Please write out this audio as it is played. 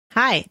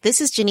Hi,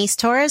 this is Janice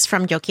Torres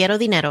from Yo Quiero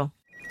Dinero.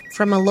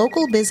 From a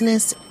local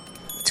business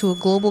to a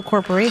global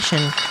corporation,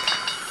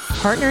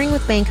 partnering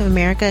with Bank of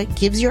America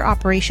gives your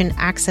operation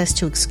access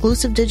to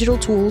exclusive digital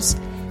tools,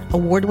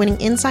 award-winning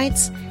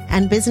insights,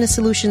 and business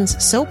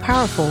solutions so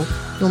powerful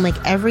you'll make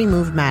every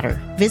move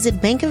matter.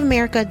 Visit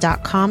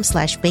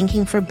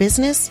bankofamerica.com/banking for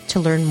business to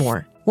learn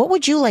more. What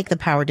would you like the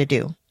power to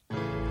do?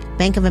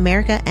 Bank of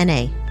America,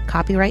 N.A.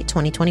 Copyright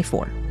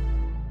 2024.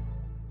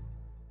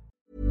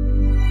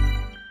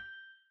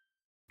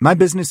 My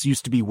business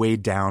used to be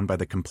weighed down by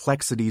the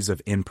complexities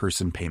of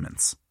in-person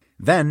payments.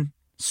 Then,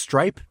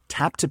 Stripe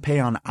Tap to Pay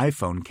on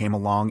iPhone came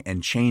along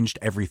and changed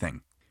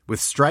everything.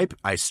 With Stripe,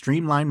 I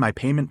streamlined my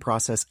payment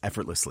process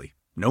effortlessly.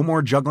 No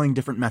more juggling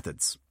different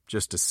methods.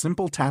 Just a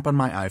simple tap on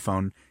my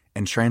iPhone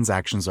and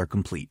transactions are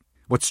complete.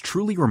 What's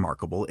truly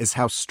remarkable is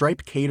how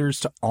Stripe caters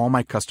to all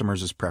my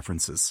customers'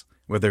 preferences.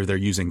 Whether they're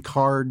using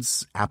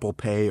cards, Apple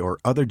Pay, or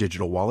other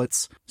digital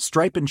wallets,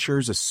 Stripe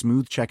ensures a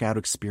smooth checkout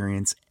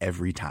experience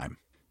every time.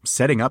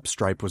 Setting up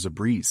Stripe was a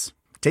breeze,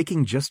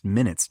 taking just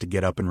minutes to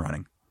get up and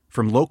running.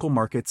 From local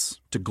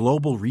markets to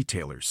global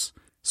retailers,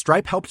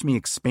 Stripe helped me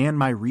expand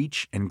my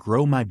reach and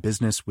grow my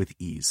business with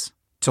ease.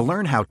 To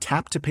learn how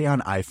Tap to Pay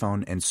on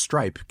iPhone and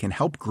Stripe can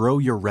help grow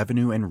your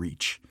revenue and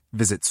reach,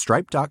 visit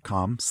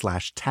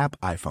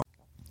stripe.com/tapiphone.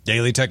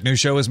 Daily Tech News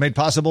Show is made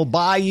possible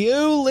by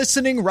you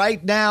listening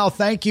right now.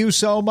 Thank you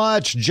so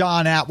much,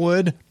 John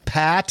Atwood,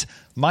 Pat,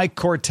 Mike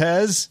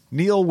Cortez,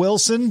 Neil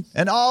Wilson,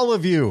 and all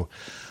of you.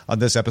 On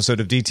this episode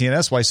of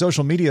DTNS, why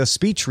social media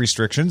speech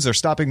restrictions are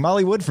stopping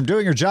Molly Wood from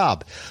doing her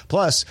job.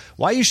 Plus,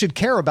 why you should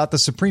care about the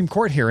Supreme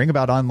Court hearing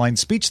about online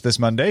speech this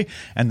Monday,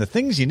 and the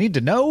things you need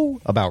to know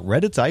about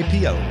Reddit's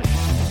IPO.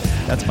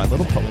 That's my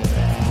little poem.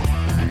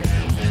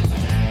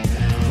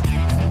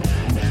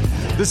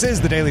 This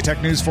is the Daily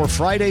Tech News for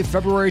Friday,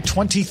 February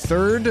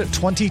 23rd,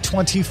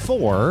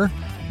 2024.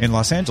 In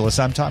Los Angeles,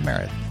 I'm Tom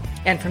Merritt.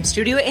 And from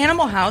Studio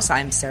Animal House,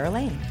 I'm Sarah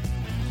Lane.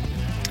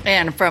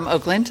 And from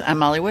Oakland, I'm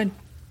Molly Wood.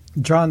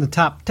 Drawing the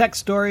top tech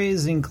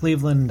stories in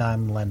Cleveland,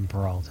 I'm Len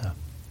Peralta.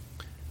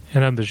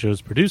 And I'm the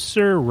show's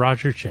producer,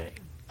 Roger Chang.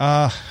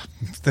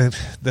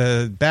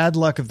 The bad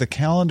luck of the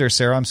calendar,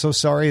 Sarah. I'm so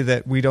sorry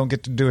that we don't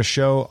get to do a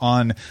show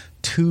on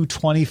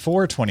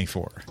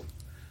 2/24/24.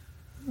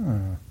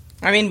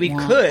 I mean, we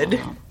could.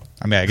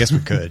 I mean, I guess we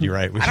could. You're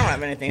right. I don't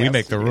have anything we else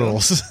make the to do.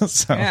 rules.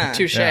 So, Yeah.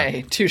 Touche,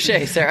 yeah. touche,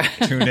 Sarah.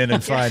 Tune in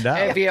and find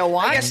out. If you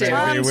want I guess to.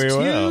 Tom's we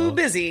will. too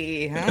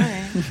busy. All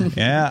right.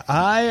 Yeah,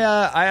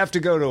 I have to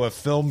go to a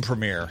film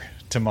premiere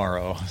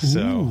tomorrow,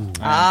 so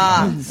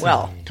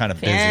Well, kind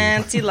of busy.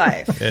 fancy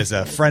life. There's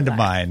a friend of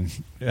mine.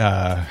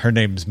 Her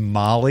name's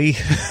Molly.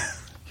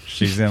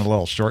 She's in a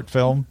little short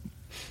film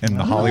in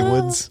the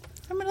Hollywoods.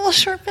 I'm in a little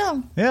short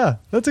film. Yeah,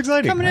 that's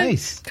exciting. Coming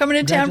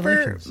to town for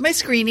Congratulations. my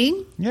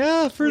screening.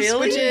 Yeah, for Really?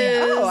 Which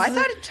is- Oh, I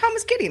thought Tom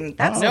was kidding.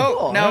 That's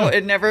cool. No,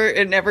 it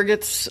never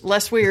gets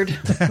less weird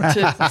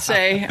to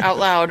say out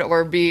loud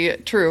or be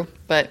true.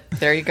 But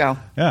there you go.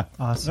 Yeah,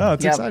 Awesome. Oh,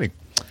 it's Yep. exciting.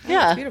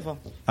 Yeah, Beautiful.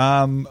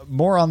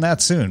 More on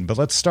that soon, but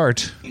let's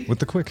start with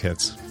the quick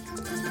hits.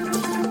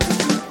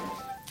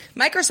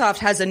 Microsoft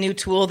has a new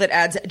tool that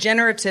adds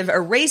generative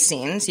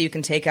erasing, so you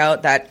can take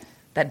out that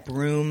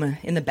broom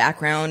in the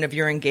background of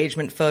your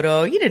engagement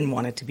photo. You didn't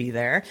want it to be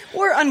there.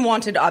 Or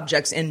unwanted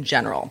objects in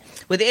general.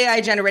 With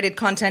AI-generated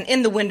content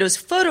in the Windows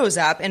Photos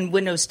app in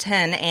Windows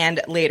 10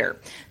 and later.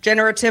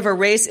 Generative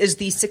Erase is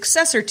the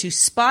successor to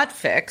Spot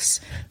Fix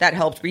that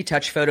helped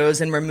retouch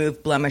photos and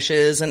remove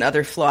blemishes and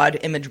other flawed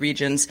image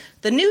regions.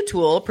 The new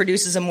tool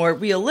produces a more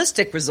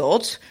realistic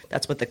result,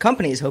 that's what the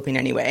company is hoping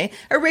anyway,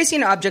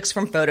 erasing objects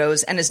from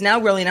photos, and is now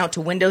rolling out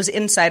to Windows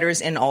insiders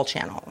in all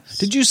channels.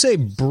 Did you say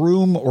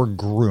broom or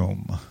groom?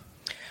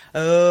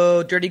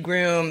 Oh, dirty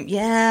groom.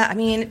 Yeah, I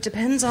mean, it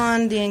depends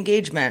on the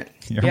engagement.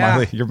 Your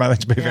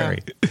mileage may vary.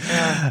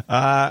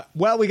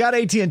 Well, we got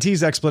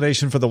AT&T's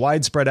explanation for the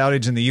widespread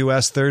outage in the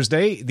U.S.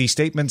 Thursday. The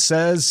statement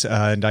says,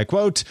 and I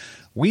quote,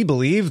 "We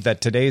believe that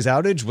today's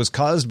outage was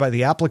caused by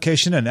the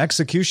application and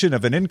execution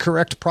of an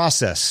incorrect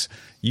process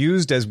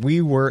used as we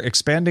were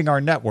expanding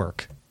our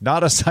network,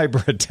 not a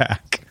cyber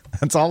attack."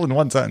 That's all in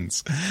one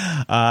sentence.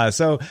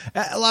 So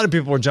a lot of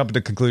people were jumping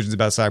to conclusions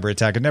about cyber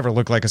attack. It never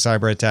looked like a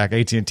cyber attack.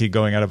 AT&T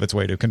going out of its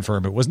way to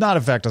confirm it was not,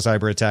 in fact, a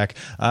cyber attack.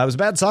 It was a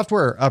bad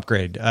software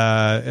upgrade.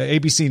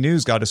 ABC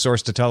News got a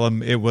source to tell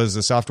them it was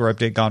a software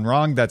update gone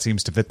wrong. That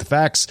seems to fit the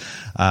facts.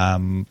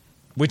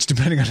 Which,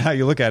 depending on how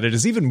you look at it,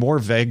 is even more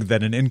vague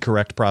than an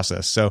incorrect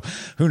process. So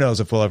who knows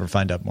if we'll ever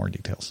find out more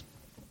details.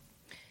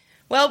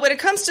 Well, when it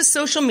comes to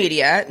social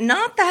media,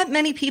 not that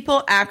many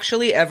people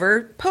actually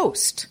ever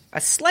post. A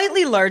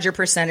slightly larger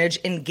percentage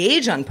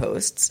engage on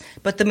posts,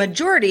 but the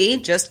majority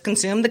just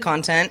consume the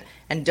content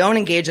and don't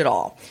engage at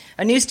all.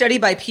 A new study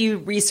by Pew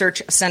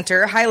Research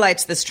Center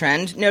highlights this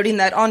trend, noting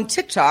that on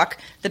TikTok,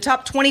 the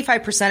top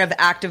 25% of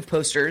active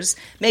posters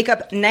make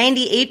up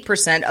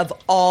 98% of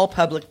all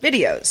public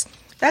videos.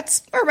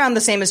 That's around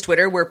the same as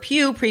Twitter, where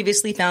Pew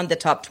previously found the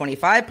top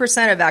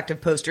 25% of active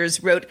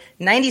posters wrote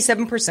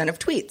 97% of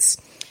tweets.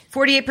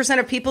 48%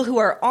 of people who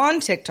are on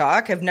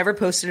TikTok have never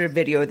posted a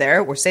video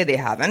there, or say they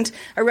haven't,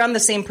 around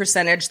the same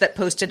percentage that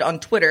posted on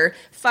Twitter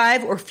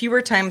 5 or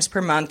fewer times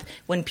per month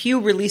when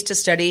Pew released a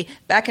study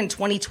back in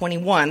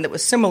 2021 that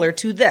was similar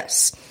to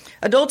this.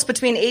 Adults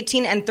between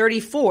 18 and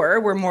 34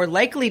 were more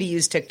likely to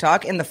use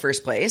TikTok in the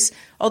first place,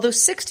 although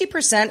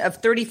 60% of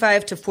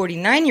 35 to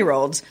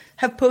 49-year-olds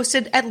have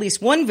posted at least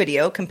one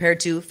video compared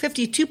to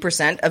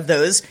 52% of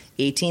those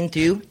 18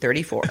 through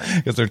 34.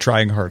 Because they're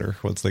trying harder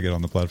once they get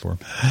on the platform.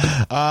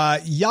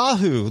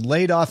 Yahoo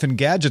laid off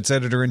Engadget's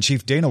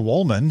editor-in-chief Dana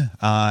Wollman,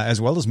 as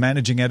well as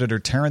managing editor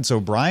Terrence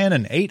O'Brien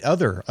and 8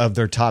 other of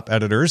their top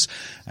editors,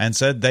 and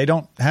said they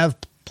don't have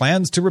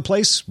plans to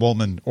replace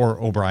Wollman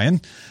or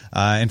O'Brien.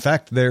 In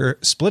fact, they're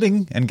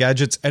splitting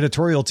Engadget's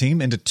editorial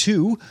team into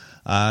 2.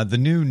 The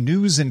new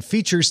news and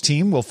features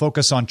team will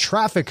focus on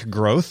traffic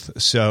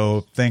growth,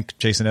 so think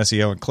Jason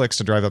SEO and clicks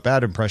to drive up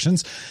ad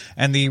impressions.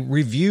 And the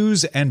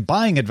reviews and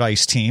buying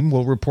advice team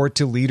will report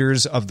to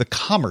leaders of the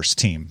commerce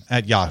team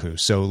at Yahoo,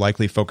 so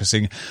likely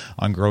focusing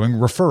on growing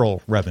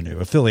referral revenue,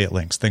 affiliate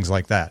links, things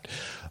like that.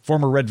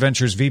 Former Red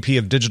Ventures VP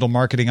of Digital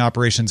Marketing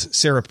Operations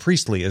Sarah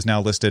Priestley is now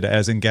listed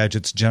as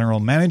Engadget's general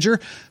manager.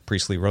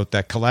 Priestley wrote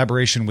that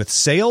collaboration with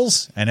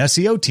sales and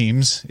SEO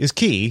teams is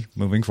key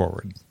moving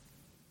forward.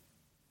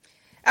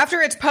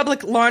 After its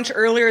public launch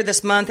earlier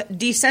this month,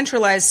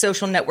 decentralized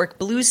social network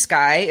Blue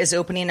Sky is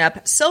opening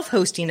up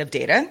self-hosting of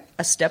data,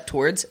 a step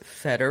towards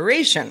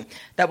federation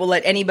that will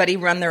let anybody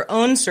run their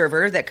own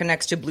server that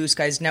connects to Blue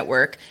Sky's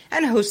network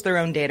and host their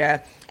own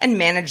data and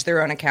manage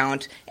their own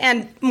account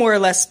and more or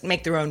less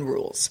make their own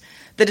rules.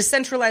 The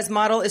decentralized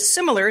model is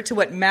similar to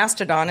what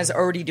Mastodon is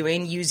already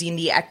doing using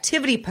the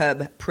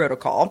ActivityPub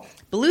protocol.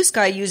 Blue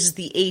Sky uses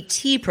the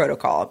AT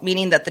protocol,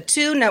 meaning that the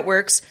two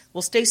networks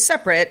will stay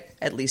separate,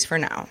 at least for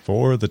now.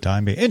 For the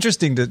time being.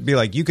 Interesting to be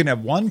like, you can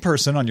have one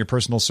person on your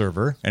personal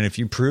server, and if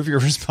you prove you're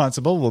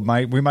responsible,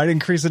 we might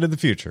increase it in the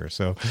future.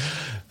 So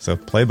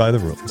play by the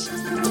rules.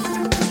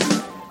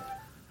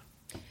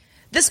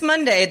 This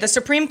Monday, the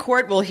Supreme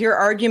Court will hear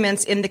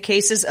arguments in the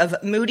cases of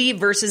Moody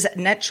versus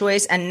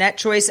NetChoice and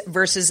NetChoice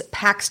versus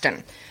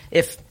Paxton.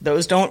 If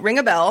those don't ring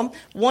a bell,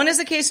 one is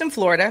a case in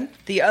Florida,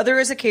 the other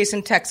is a case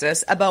in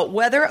Texas about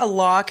whether a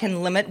law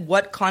can limit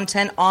what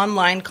content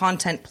online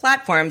content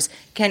platforms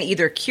can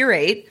either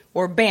curate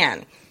or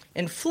ban.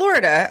 In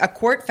Florida, a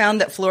court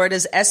found that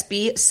Florida's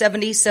SB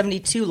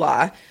 7072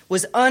 law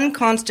was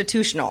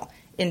unconstitutional.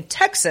 In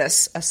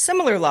Texas, a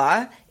similar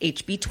law,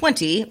 HB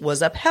 20,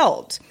 was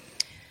upheld.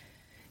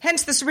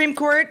 Hence, the Supreme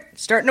Court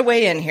starting to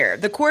weigh in here.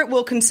 The court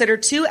will consider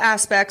 2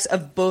 aspects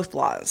of both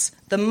laws.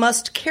 The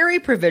must-carry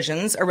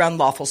provisions around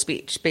lawful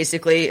speech.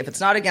 Basically, if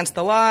it's not against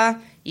the law,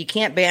 you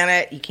can't ban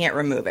it, you can't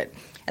remove it.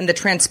 And the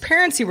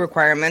transparency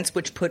requirements,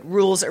 which put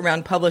rules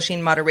around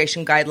publishing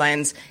moderation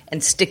guidelines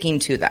and sticking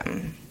to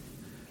them.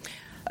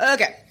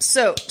 Okay,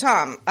 so,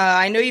 Tom,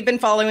 I know you've been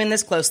following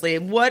this closely.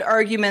 What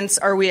arguments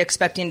are we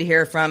expecting to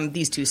hear from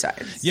these two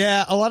sides?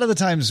 Yeah, a lot of the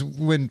times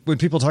when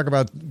people talk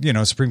about,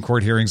 Supreme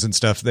Court hearings and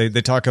stuff, they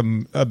talk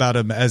about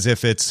them as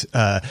if it's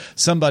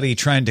somebody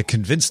trying to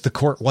convince the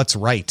court what's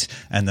right,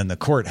 and then the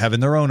court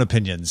having their own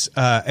opinions.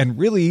 And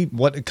really,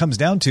 what it comes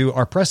down to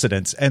are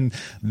precedents. And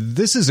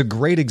this is a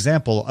great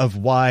example of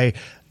why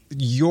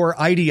your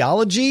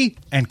ideology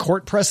and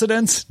court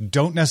precedents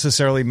don't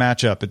necessarily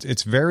match up.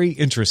 It's very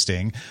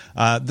interesting.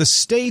 The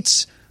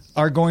states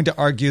are going to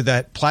argue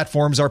that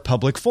platforms are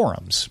public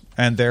forums,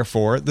 and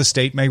therefore the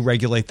state may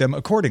regulate them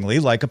accordingly,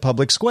 like a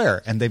public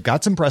square, and they've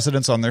got some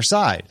precedents on their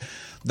side.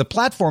 The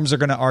platforms are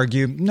going to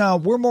argue, no,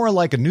 we're more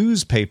like a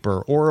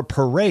newspaper or a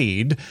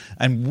parade,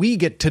 and we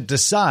get to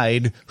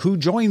decide who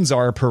joins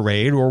our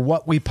parade or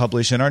what we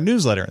publish in our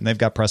newsletter, and they've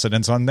got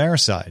precedents on their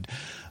side.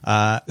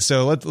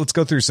 So let's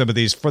go through some of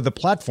these. For the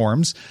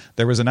platforms,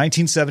 there was a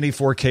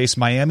 1974 case,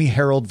 Miami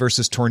Herald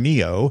versus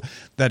Tornillo,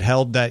 that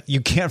held that you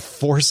can't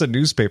force a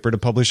newspaper to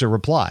publish a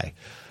reply.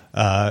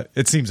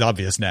 It seems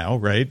obvious now,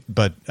 right?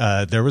 But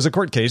there was a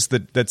court case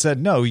that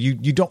said, no,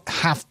 you don't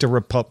have to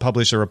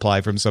publish a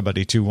reply from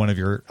somebody to one of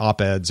your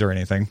op-eds or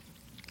anything.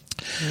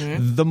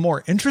 Mm-hmm. The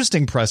more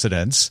interesting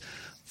precedents,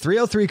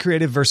 303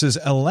 Creative versus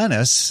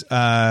Elenis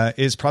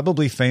is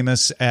probably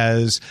famous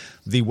as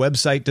the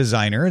website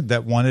designer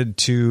that wanted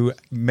to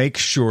make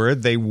sure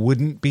they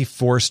wouldn't be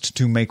forced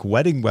to make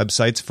wedding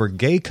websites for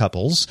gay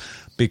couples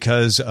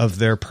because of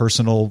their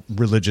personal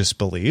religious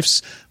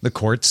beliefs. The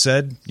court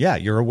said, yeah,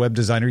 you're a web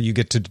designer. You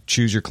get to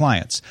choose your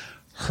clients.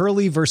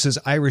 Hurley versus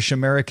Irish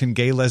American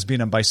Gay,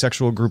 Lesbian, and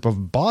Bisexual Group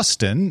of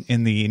Boston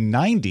in the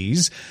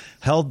 90s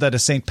held that a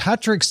St.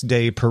 Patrick's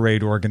Day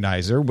parade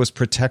organizer was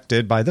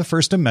protected by the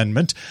First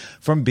Amendment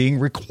from being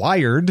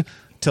required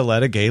to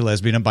let a gay,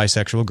 lesbian, and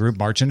bisexual group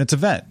march in its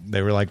event.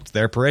 They were like,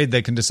 their parade,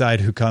 they can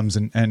decide who comes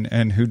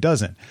and who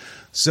doesn't.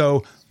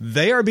 So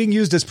they are being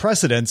used as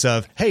precedents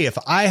of, hey, if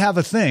I have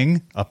a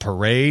thing, a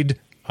parade,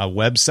 a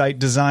website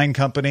design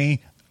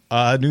company,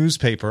 a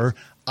newspaper,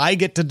 I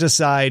get to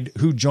decide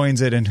who joins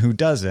it and who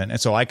doesn't.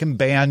 And so I can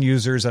ban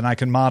users and I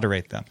can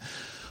moderate them.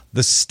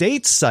 The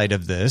state side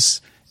of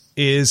this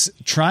is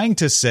trying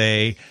to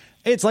say,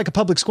 It's like a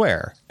public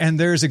square. And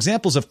there's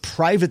examples of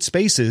private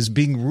spaces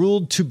being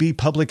ruled to be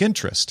public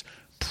interest.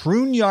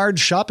 Prune Yard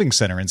Shopping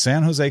Center in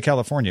San Jose,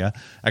 California.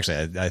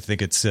 Actually, I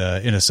think it's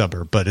in a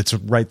suburb, but it's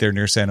right there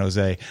near San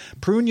Jose.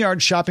 Prune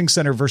Yard Shopping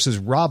Center versus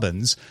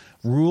Robbins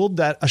ruled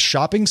that a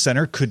shopping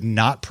center could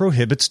not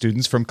prohibit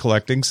students from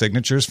collecting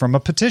signatures from a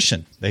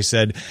petition. They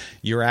said,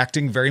 you're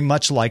acting very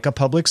much like a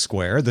public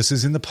square. This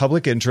is in the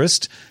public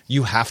interest.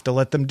 You have to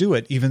let them do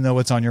it, even though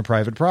it's on your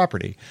private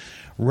property.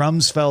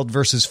 Rumsfeld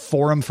versus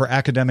Forum for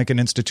Academic and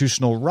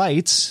Institutional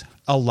Rights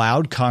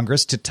allowed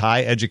Congress to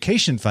tie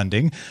education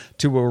funding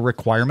to a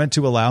requirement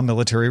to allow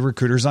military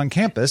recruiters on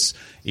campus,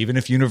 even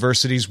if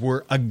universities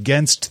were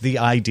against the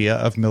idea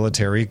of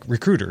military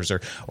recruiters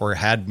or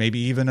had maybe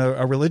even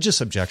a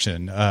religious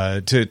objection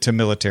to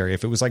military.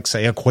 If it was like,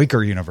 say, a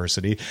Quaker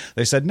university,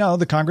 they said, no,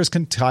 the Congress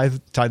can tie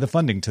the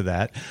funding to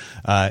that.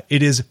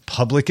 It is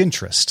public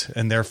interest.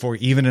 And therefore,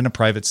 even in a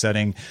private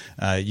setting,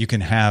 you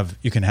can have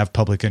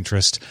public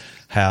interest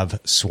have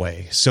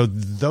sway. So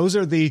those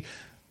are the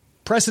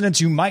precedents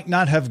you might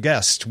not have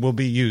guessed will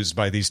be used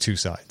by these two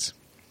sides.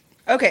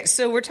 Okay,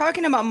 so we're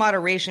talking about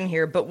moderation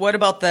here, but what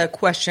about the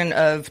question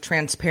of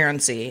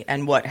transparency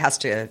and what has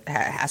to be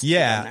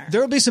done there?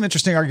 There will be some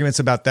interesting arguments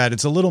about that.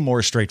 It's a little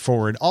more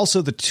straightforward.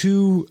 Also, the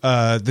two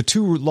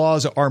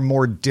laws are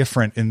more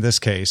different in this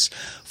case.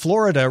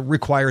 Florida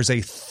requires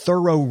a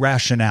thorough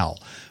rationale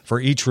for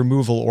each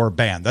removal or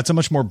ban. That's a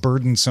much more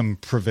burdensome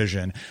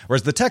provision.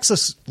 Whereas the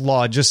Texas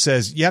law just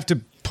says you have to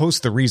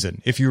post the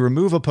reason. If you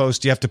remove a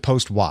post, you have to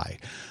post why.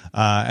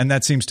 And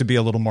that seems to be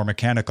a little more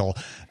mechanical.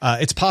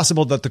 It's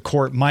possible that the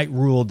court might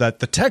rule that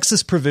the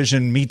Texas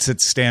provision meets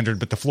its standard,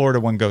 but the Florida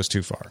one goes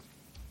too far.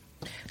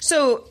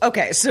 So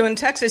in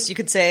Texas, you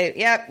could say,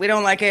 yeah, we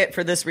don't like it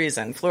for this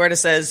reason. Florida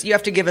says you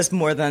have to give us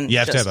more than you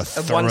have just to have a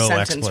thorough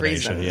one-sentence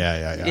explanation.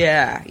 reason.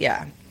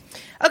 Yeah.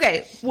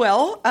 Okay,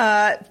 well,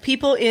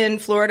 people in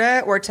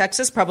Florida or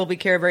Texas probably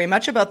care very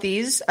much about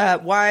these.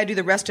 Why do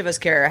the rest of us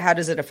care? How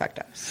does it affect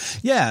us?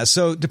 Yeah,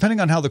 so depending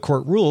on how the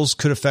court rules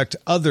could affect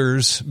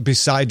others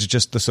besides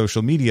just the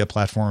social media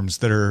platforms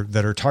that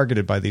are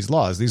targeted by these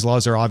laws. These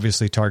laws are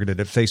obviously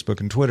targeted at Facebook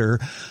and Twitter,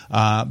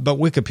 but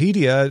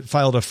Wikipedia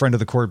filed a friend of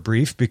the court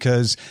brief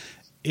because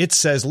it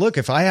says, look,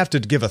 if I have to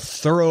give a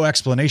thorough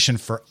explanation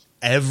for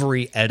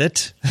every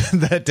edit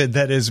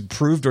that is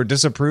approved or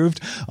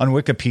disapproved on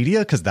Wikipedia,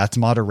 because that's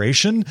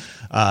moderation,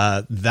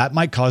 that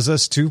might cause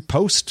us to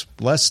post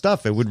less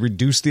stuff. It would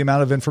reduce the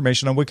amount of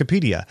information on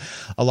Wikipedia.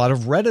 A lot of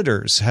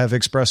Redditors have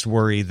expressed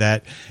worry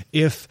that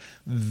if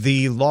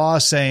the law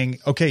saying,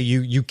 okay,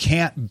 you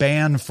can't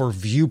ban for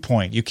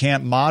viewpoint, you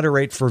can't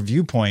moderate for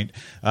viewpoint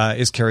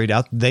is carried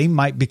out, they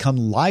might become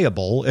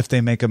liable if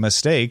they make a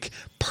mistake,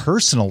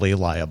 personally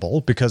liable,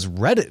 because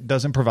Reddit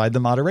doesn't provide the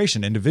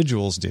moderation.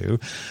 Individuals do.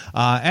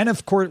 And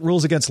if court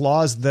rules against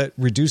laws that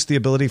reduce the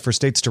ability for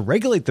states to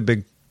regulate the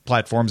big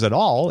platforms at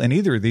all, in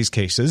either of these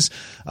cases,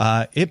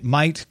 it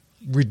might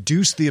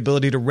reduce the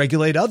ability to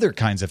regulate other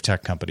kinds of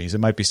tech companies. It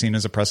might be seen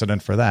as a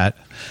precedent for that.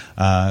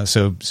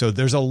 So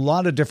there's a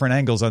lot of different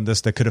angles on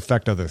this that could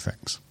affect other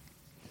things.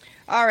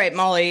 All right,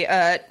 Molly,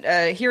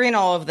 hearing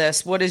all of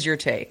this, what is your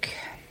take?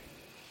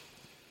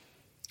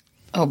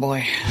 Oh,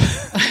 boy.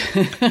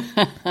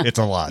 It's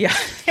a lot. Yeah.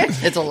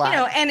 It's a lot.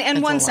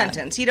 And one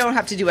sentence. You don't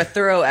have to do a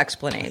a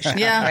explanation.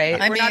 Yeah.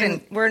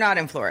 Right? We're not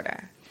in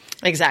Florida.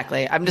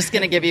 Exactly. I'm just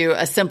going to give you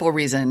a simple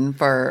reason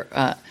for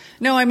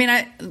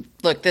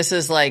look, this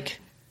is like,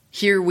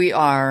 here we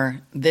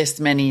are this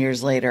many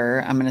years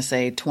later. I'm going to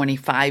say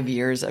 25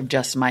 years of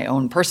just my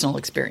own personal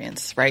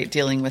experience, right?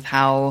 Dealing with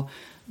how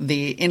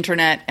the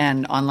internet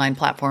and online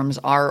platforms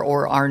are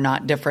or are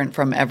not different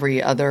from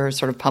every other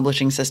sort of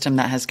publishing system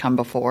that has come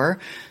before.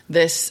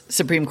 This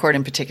Supreme Court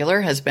in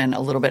particular has been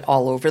a little bit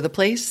all over the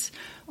place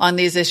on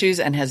these issues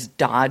and has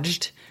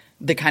dodged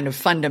the kind of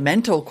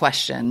fundamental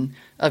question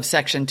of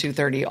Section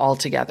 230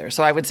 altogether.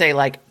 So I would say,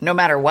 like, no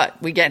matter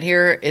what we get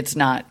here, it's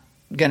not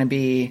going to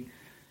be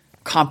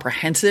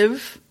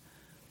comprehensive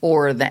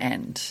or the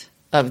end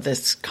of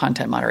this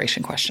content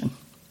moderation question.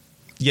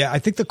 Yeah, I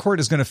think the court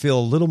is going to feel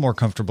a little more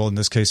comfortable in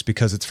this case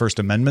because it's First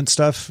Amendment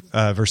stuff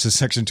versus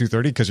Section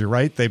 230. Because you're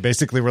right, they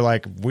basically were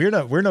like, "We're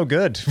no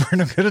good. We're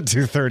no good at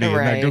 230." Right.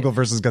 In that Google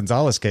versus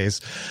Gonzalez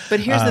case. But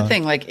here's the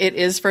thing: like, it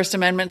is First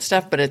Amendment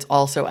stuff, but it's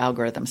also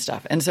algorithm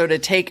stuff. And so to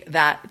take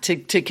that,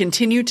 to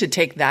continue to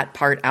take that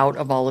part out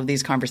of all of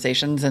these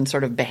conversations and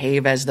sort of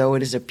behave as though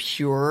it is a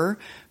pure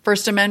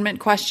First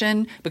Amendment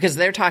question, because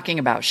they're talking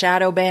about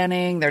shadow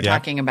banning, they're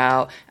talking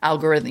about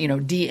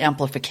algorithm,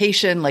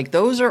 de-amplification. Like,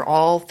 those are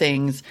all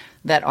things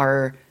that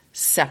are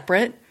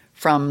separate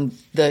from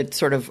the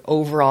sort of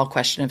overall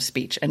question of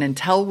speech. And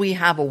until we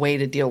have a way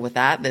to deal with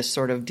that, this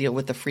sort of deal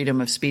with the freedom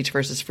of speech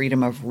versus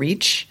freedom of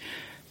reach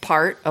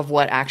part of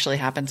what actually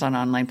happens on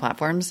online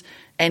platforms,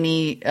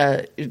 any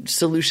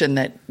solution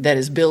that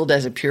is billed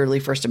as a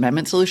purely First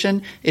Amendment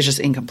solution is just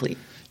incomplete.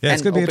 Yeah,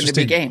 it's going to be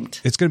interesting.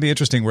 It's going to be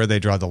interesting where they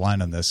draw the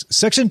line on this.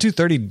 Section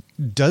 230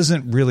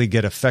 doesn't really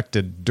get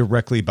affected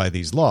directly by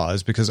these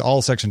laws because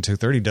all Section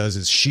 230 does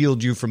is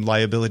shield you from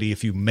liability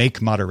if you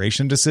make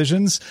moderation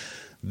decisions.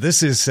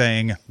 This is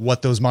saying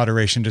what those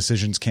moderation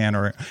decisions can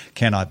or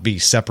cannot be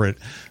separate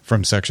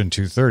from Section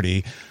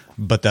 230.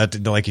 But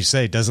that, like you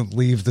say, doesn't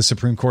leave the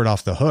Supreme Court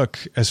off the hook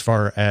as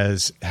far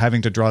as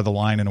having to draw the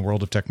line in a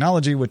world of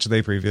technology, which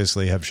they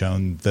previously have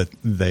shown that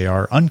they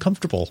are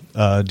uncomfortable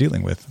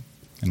dealing with.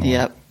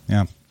 Yep.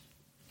 Yeah.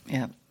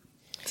 Yep.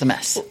 It's a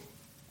mess.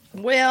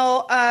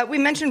 Well, we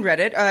mentioned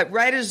Reddit.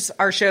 Right as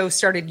our show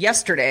started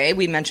yesterday,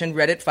 we mentioned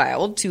Reddit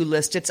filed to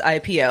list its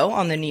IPO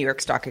on the New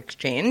York Stock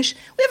Exchange.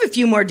 We have a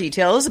few more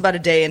details about a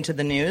day into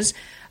the news.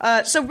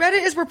 So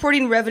Reddit is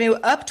reporting revenue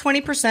up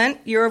 20%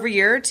 year over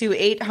year to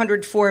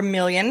 $804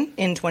 million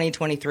in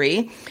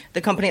 2023.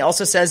 The company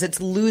also says it's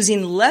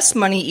losing less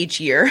money each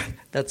year.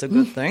 That's a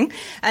good thing.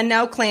 And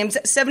now claims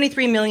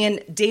 73 million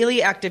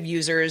daily active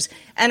users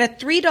and a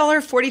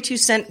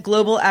 $3.42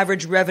 global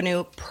average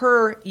revenue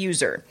per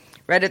user.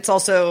 Reddit's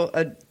also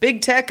a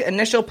big tech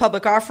initial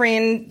public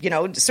offering,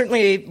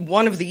 certainly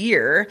one of the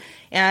year,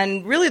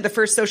 and really the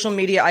first social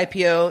media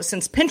IPO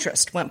since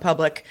Pinterest went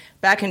public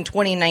back in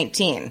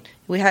 2019.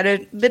 We had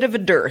a bit of a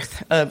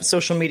dearth of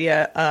social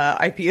media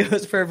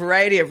IPOs for a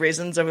variety of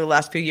reasons over the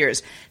last few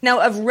years. Now,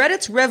 of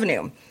Reddit's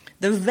revenue,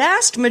 the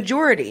vast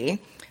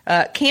majority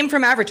came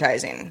from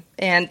advertising,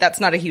 and that's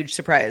not a huge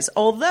surprise,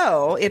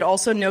 although it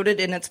also noted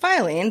in its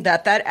filing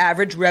that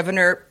average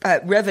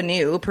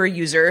revenue per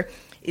user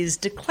is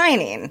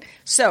declining.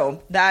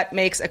 So that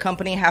makes a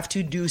company have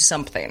to do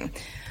something.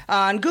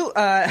 On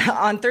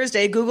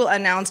Thursday, Google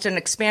announced an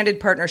expanded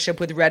partnership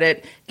with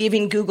Reddit,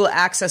 giving Google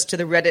access to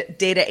the Reddit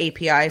data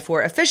API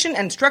for efficient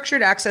and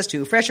structured access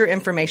to fresher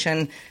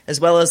information, as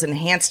well as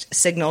enhanced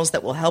signals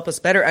that will help us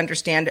better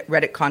understand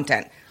Reddit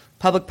content,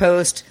 public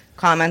posts,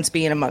 comments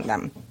being among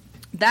them.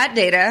 That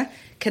data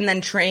can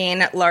then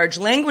train large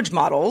language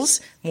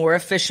models more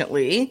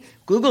efficiently.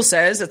 Google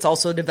says it's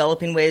also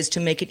developing ways to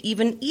make it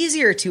even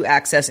easier to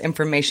access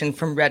information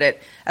from Reddit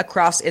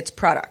across its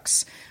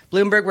products.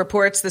 Bloomberg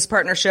reports this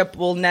partnership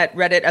will net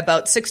Reddit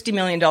about $60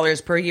 million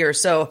per year.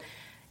 So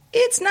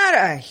it's not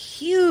a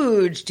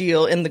huge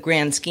deal in the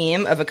grand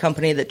scheme of a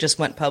company that just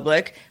went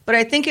public, but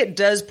I think it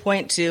does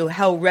point to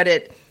how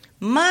Reddit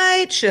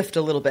might shift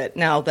a little bit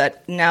now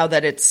that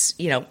it's,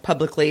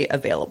 publicly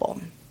available.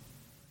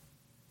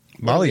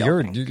 Molly,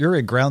 you're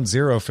at ground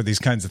zero for these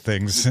kinds of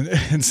things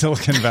in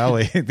Silicon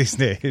Valley these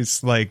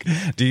days. Like,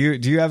 do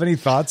you have any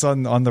thoughts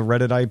on the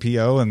Reddit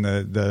IPO and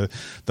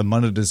the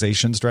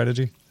monetization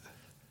strategy?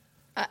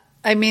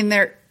 I mean,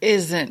 there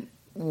isn't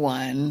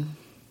one.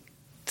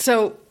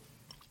 So,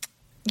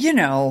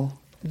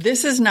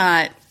 this is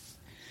not.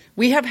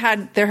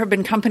 There have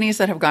been companies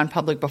that have gone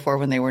public before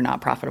when they were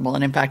not profitable.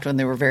 And in fact, when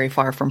they were very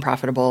far from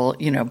profitable,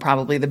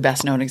 probably the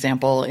best known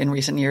example in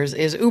recent years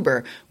is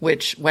Uber,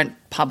 which went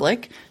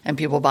public and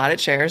people bought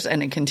its shares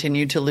and it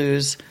continued to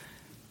lose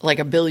like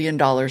 $1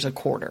 billion a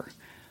quarter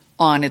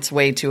on its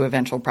way to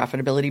eventual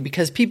profitability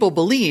because people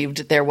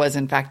believed there was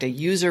in fact a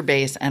user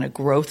base and a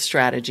growth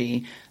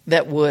strategy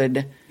that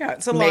would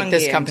make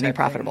this company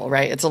profitable,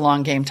 right? It's a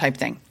long game type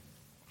thing.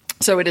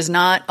 So it is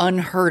not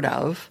unheard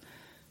of,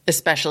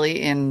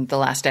 especially in the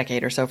last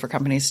decade or so, for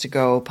companies to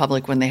go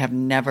public when they have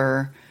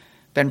never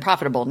been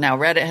profitable. Now,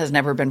 Reddit has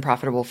never been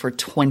profitable for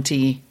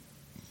 20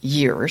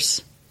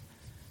 years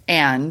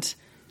and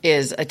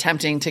is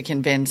attempting to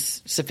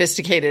convince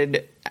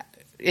sophisticated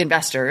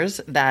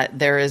investors that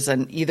there is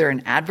either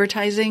an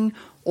advertising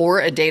or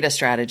a data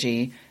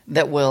strategy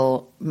that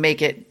will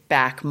make it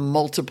back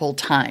multiple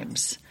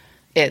times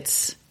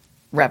its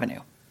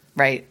revenue,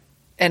 right?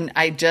 And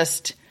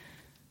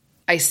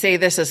I say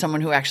this as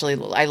someone who actually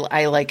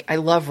I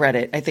love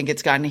Reddit. I think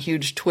it's gotten a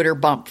huge Twitter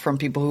bump from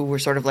people who were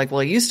sort of like,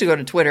 well, I used to go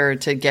to Twitter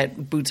to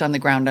get boots on the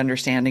ground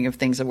understanding of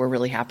things that were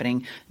really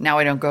happening. Now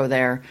I don't go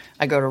there.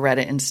 I go to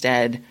Reddit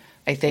instead.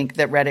 I think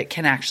that Reddit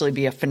can actually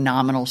be a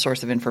phenomenal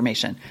source of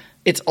information.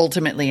 It's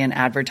ultimately an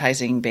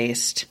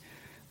advertising-based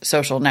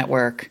social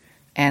network,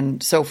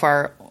 and so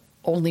far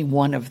only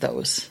one of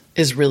those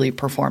is really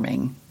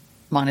performing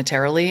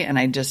monetarily, and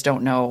I just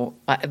don't know.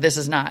 This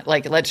is not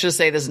let's just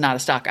say this is not a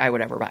stock I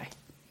would ever buy.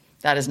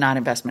 That is not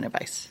investment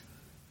advice.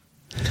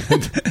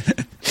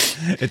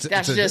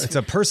 It's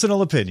a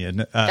personal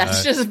opinion.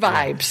 That's just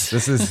vibes.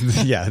 This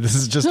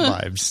is just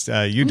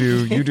vibes. You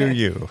do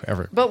you.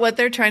 But what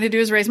they're trying to do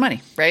is raise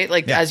money,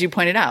 right? As you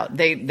pointed out,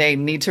 they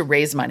need to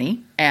raise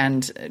money,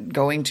 and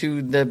going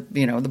to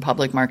the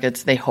public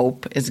markets, they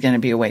hope is going to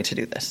be a way to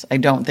do this. I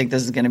don't think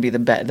this is going to be the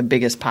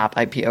biggest pop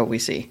IPO we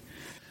see.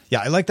 Yeah,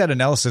 I like that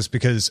analysis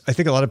because I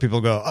think a lot of people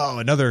go, oh,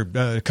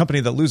 another company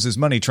that loses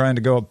money trying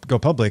to go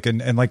public.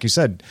 And like you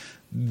said,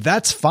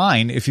 that's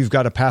fine if you've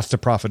got a path to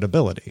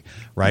profitability,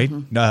 right?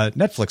 Mm-hmm.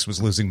 Netflix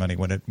was losing money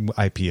when it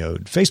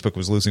IPO'd. Facebook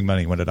was losing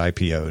money when it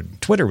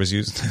IPO'd. Twitter was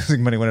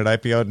losing money when it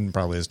IPO'd and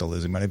probably is still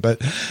losing money.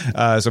 But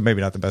so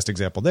maybe not the best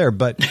example there.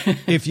 But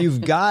if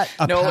you've got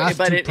a path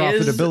to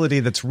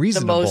profitability that's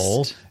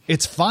reasonable,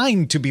 it's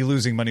fine to be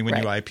losing money when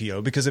you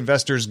IPO because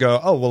investors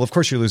go, oh, well, of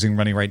course you're losing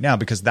money right now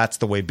because that's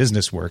the way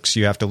business works.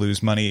 You have to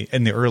lose money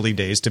in the early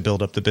days to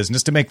build up the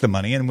business to make the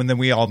money. And then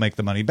we all make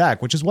the money back,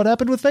 which is what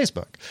happened with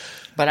Facebook.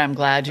 But I'm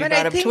glad you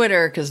brought up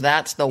Twitter because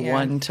that's the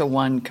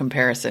one-to-one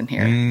comparison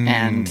here.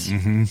 And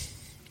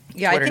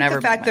yeah, Twitter, I think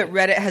the fact that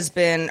Reddit has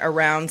been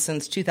around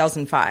since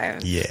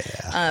 2005. Yeah.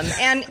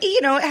 And,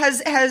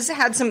 it has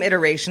had some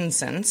iterations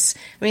since.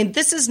 I mean,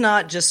 this is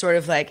not just sort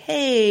of like,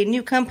 hey,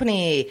 new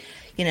company,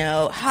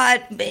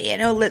 hot,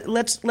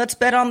 let's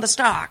bet on the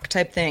stock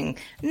type thing.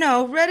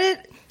 No, Reddit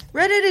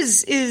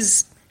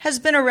has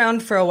been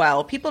around for a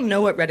while. People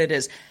know what Reddit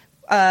is.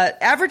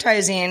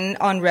 Advertising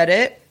on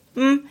Reddit,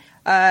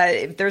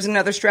 if there's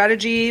another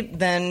strategy,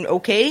 then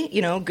okay,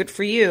 good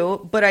for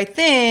you. But I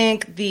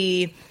think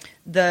the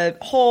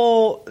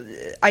whole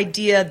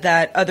idea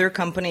that other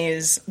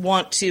companies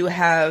want to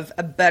have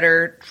a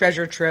better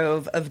treasure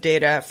trove of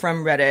data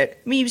from Reddit,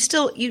 I mean,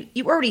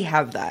 you already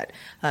have that.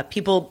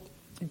 People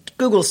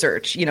Google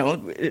search,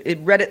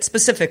 Reddit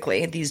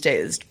specifically these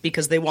days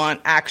because they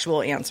want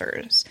actual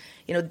answers.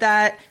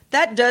 That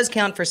does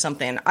count for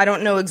something. I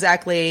don't know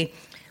exactly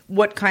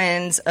what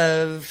kinds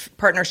of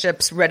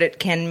partnerships Reddit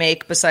can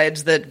make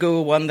besides the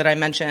Google one that I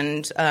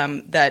mentioned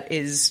that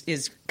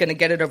is going to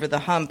get it over the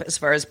hump as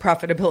far as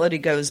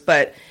profitability goes.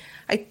 But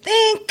I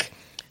think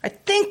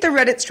the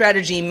Reddit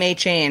strategy may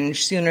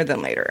change sooner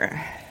than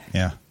later.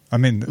 Yeah. I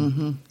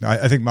mean,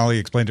 I think Molly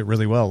explained it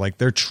really well. Like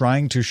they're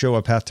trying to show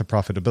a path to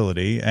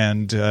profitability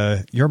and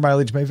your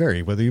mileage may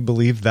vary whether you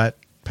believe that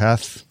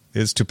path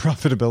is to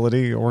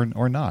profitability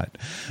or not.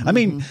 I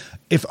mean,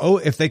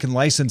 if they can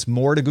license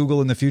more to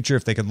Google in the future,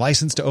 if they can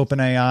license to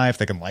OpenAI, if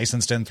they can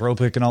license to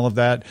Anthropic and all of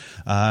that,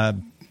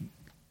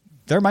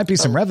 there might be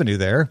some revenue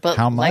there. But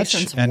how much?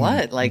 License and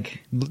what?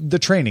 Like the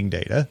training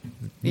data.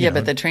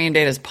 But the training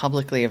data is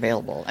publicly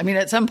available. I mean,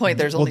 at some point,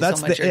 there's only so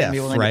much you're going to be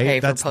willing to pay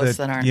for posts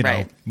that aren't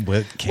right.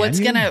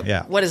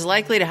 What is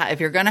likely to happen if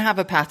you're going to have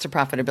a path to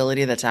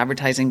profitability that's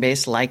advertising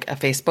based, like a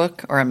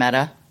Facebook or a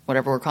Meta,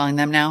 whatever we're calling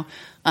them now.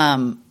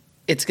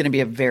 It's going to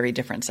be a very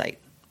different site.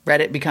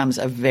 Reddit becomes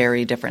a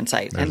very different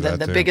site. And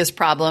the biggest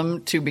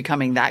problem to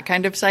becoming that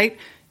kind of site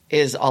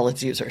is all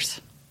its users.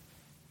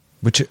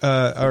 Which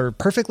are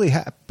perfectly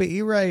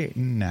happy right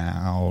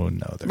now.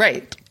 No, they're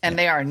right. And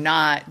they are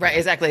not. Right,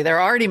 exactly.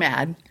 They're already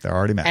mad.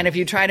 And if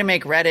you try to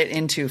make Reddit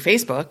into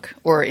Facebook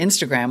or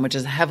Instagram, which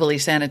is heavily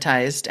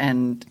sanitized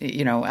and,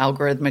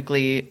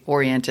 algorithmically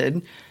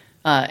oriented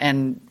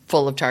and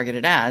full of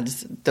targeted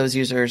ads, those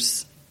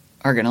users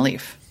are going to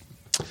leave.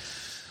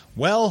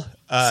 Well,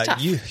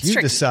 you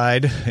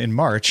decide in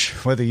March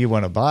whether you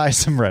want to buy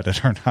some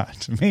Reddit or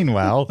not.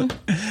 Meanwhile,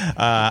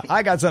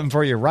 I got something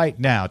for you right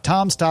now.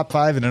 Tom's Top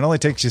 5, and it only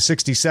takes you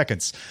 60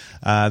 seconds.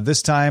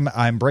 This time,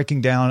 I'm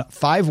breaking down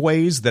 5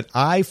 ways that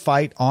I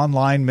fight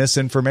online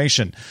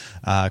misinformation.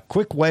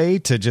 Quick way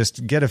to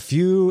just get a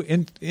few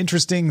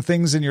interesting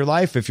things in your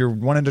life if you're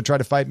wanting to try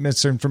to fight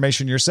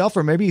misinformation yourself,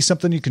 or maybe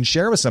something you can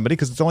share with somebody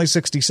because it's only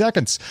 60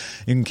 seconds.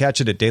 You can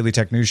catch it at Daily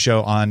Tech News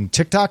Show on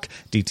TikTok,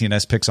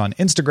 DTNS Picks on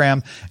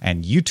Instagram,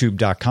 and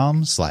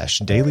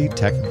youtube.com/Daily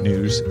Tech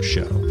News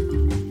Show.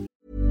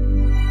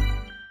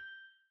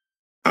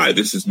 Hi,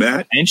 this is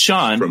Matt and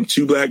Sean from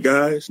Two Black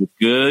Guys with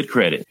Good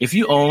Credit. If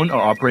you own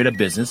or operate a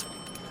business,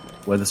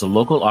 whether it's a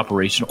local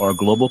operation or a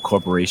global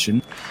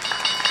corporation,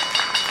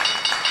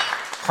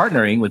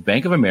 partnering with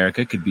Bank of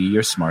America could be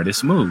your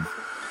smartest move.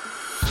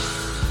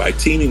 By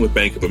teaming with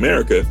Bank of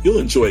America, you'll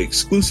enjoy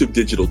exclusive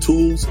digital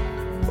tools,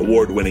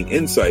 award-winning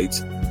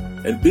insights,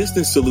 and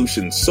business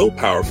solutions so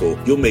powerful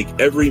you'll make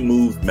every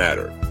move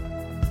matter.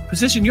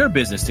 Position your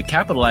business to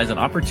capitalize on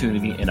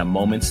opportunity in a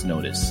moment's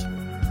notice.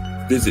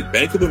 Visit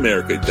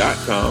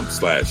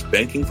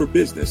bankofamerica.com/banking for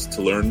business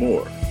to learn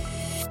more.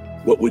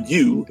 What would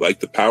you like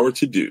the power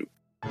to do?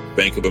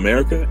 Bank of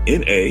America,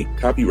 N.A.,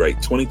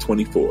 copyright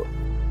 2024.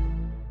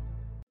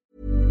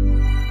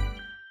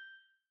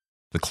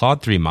 The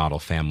Claude 3 model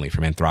family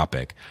from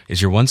Anthropic is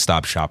your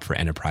one-stop shop for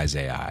enterprise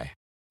AI.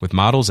 With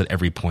models at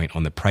every point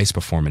on the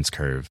price-performance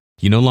curve,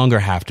 you no longer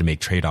have to make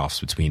trade-offs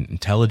between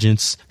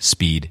intelligence,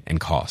 speed, and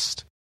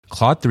cost.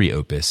 Claude 3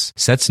 Opus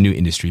sets new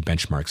industry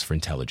benchmarks for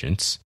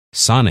intelligence.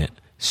 Sonnet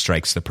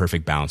strikes the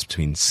perfect balance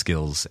between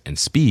skills and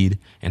speed.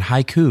 And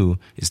Haiku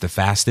is the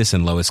fastest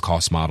and lowest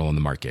cost model in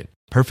the market,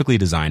 perfectly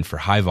designed for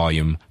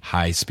high-volume,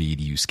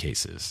 high-speed use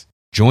cases.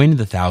 Join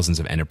the thousands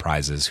of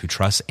enterprises who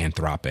trust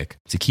Anthropic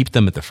to keep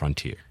them at the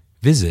frontier.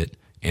 Visit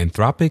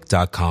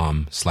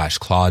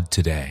anthropic.com/Claude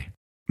today.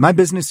 My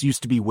business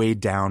used to be weighed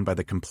down by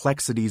the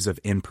complexities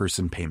of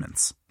in-person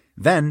payments.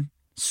 Then,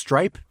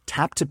 Stripe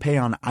Tap to Pay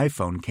on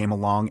iPhone came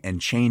along and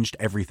changed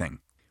everything.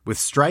 With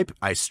Stripe,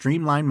 I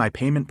streamlined my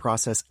payment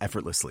process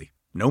effortlessly.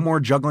 No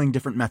more juggling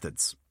different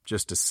methods.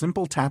 Just a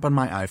simple tap on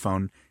my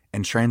iPhone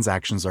and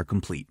transactions are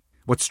complete.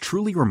 What's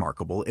truly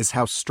remarkable is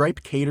how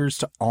Stripe caters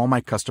to all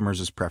my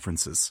customers'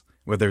 preferences.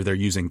 Whether they're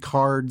using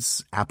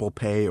cards, Apple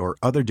Pay, or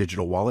other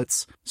digital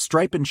wallets,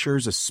 Stripe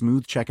ensures a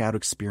smooth checkout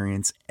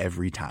experience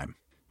every time.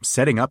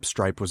 Setting up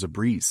Stripe was a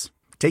breeze,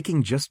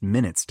 taking just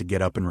minutes to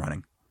get up and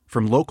running.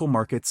 From local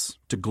markets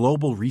to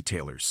global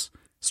retailers,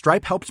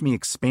 Stripe helped me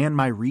expand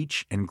my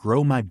reach and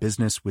grow my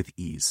business with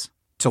ease.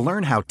 To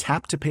learn how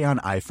Tap to Pay on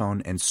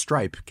iPhone and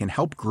Stripe can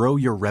help grow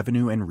your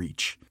revenue and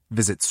reach,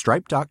 visit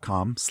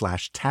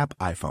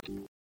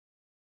stripe.com/tapiphone.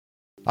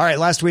 All right,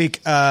 last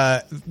week,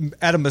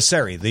 Adam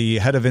Mosseri, the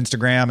head of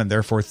Instagram and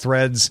therefore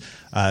Threads,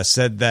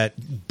 said that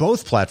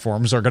both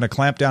platforms are going to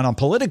clamp down on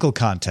political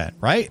content,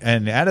 right?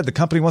 And added the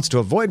company wants to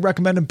avoid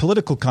recommended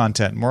political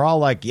content. And we're all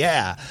like,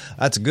 yeah,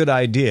 that's a good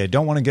idea.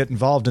 Don't want to get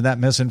involved in that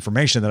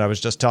misinformation that I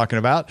was just talking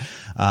about.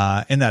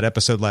 In that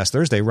episode last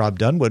Thursday, Rob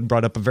Dunwood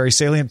brought up a very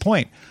salient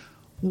point.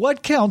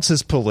 What counts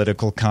as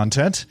political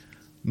content?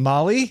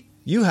 Molly,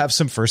 you have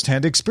some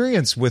firsthand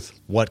experience with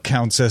what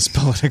counts as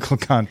political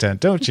content,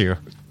 don't you?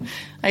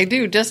 I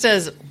do. Just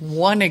as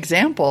one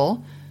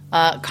example,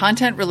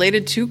 content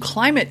related to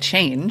climate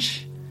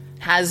change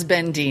has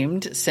been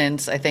deemed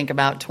since, I think,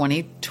 about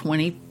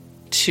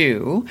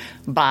 2022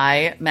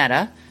 by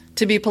Meta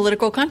to be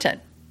political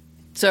content.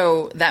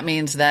 So that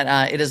means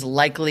that it is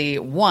likely,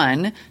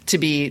 one, to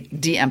be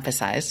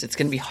de-emphasized. It's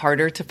going to be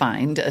harder to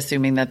find,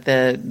 assuming that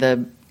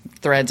the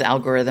Threads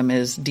algorithm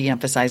is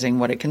de-emphasizing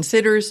what it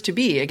considers to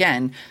be,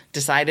 again,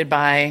 decided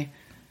by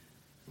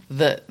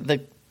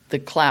the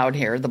cloud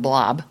here, the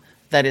blob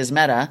that is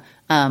Meta,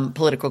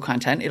 political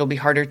content. It'll be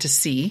harder to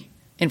see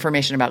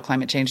information about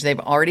climate change. They've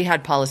already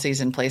had policies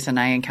in place, and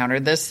I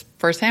encountered this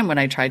firsthand when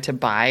I tried to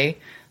buy,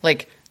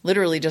 like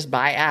literally just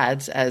buy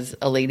ads as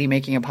a lady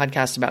making a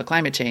podcast about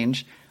climate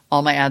change.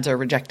 All my ads are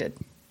rejected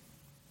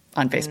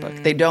on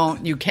Facebook. They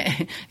don't, you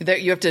can't,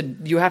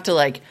 you have to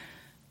like,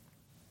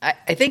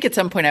 I think at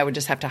some point I would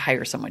just have to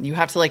hire someone. You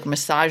have to like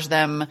massage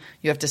them.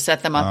 You have to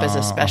set them up as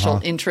a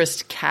special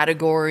interest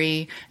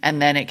category,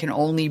 and then it can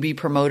only be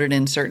promoted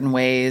in certain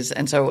ways.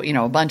 And so,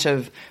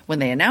 when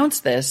they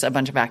announced this, a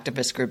bunch of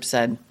activist groups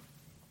said,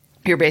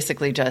 you're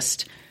basically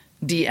just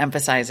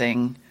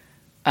de-emphasizing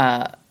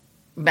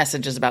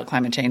messages about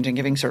climate change and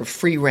giving sort of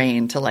free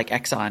rein to like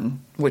Exxon,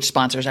 which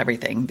sponsors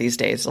everything these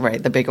days,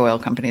 right? The big oil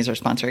companies are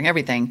sponsoring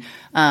everything.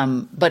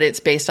 But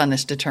it's based on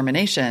this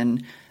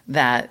determination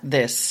that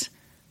this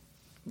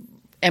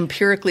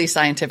empirically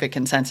scientific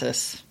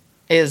consensus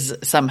is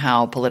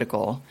somehow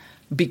political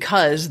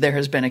because there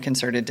has been a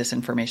concerted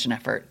disinformation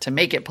effort to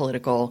make it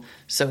political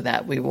so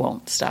that we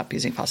won't stop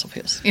using fossil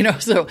fuels.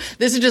 So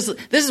this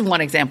is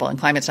one example, and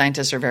climate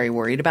scientists are very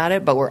worried about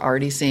it, but we're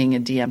already seeing a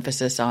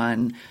de-emphasis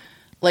on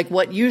like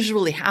what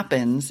usually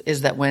happens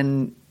is that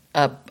when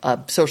a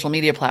social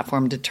media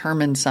platform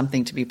determines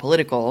something to be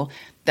political,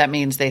 that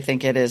means they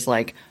think it is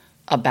like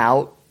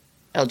about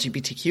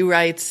LGBTQ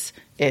rights,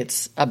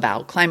 it's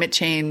about climate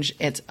change,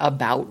 it's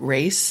about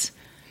race,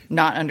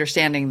 not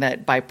understanding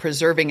that by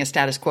preserving a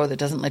status quo that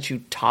doesn't let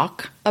you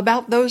talk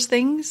about those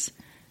things,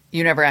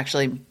 you never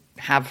actually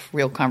have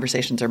real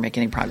conversations or make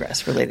any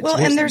progress related to those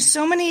and things. there's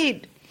so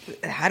many,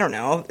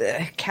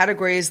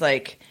 categories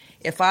like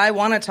if I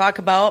want to talk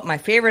about my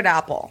favorite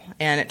apple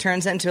and it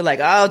turns into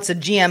like, oh, it's a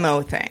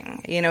GMO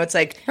thing, it's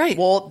like, right.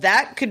 Well,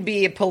 that could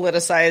be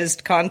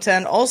politicized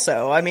content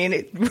also. I mean,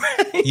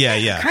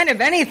 kind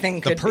of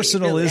anything could be. The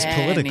personal really. Is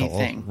political,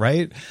 Anything.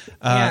 Right?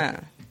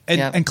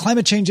 And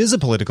climate change is a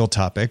political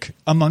topic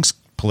amongst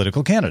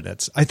political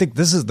candidates. I think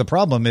this is the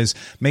problem, is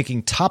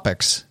making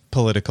topics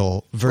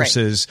political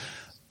versus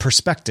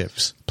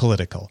perspectives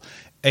political.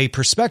 A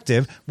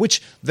perspective,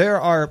 which there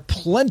are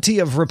plenty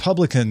of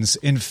Republicans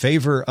in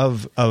favor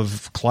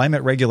of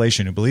climate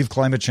regulation who believe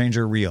climate change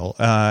are real,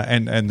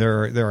 and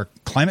there are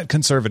climate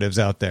conservatives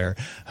out there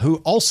who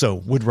also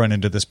would run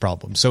into this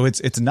problem. So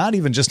it's not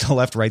even just a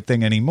left-right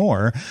thing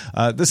anymore.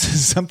 This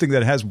is something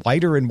that has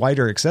wider and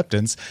wider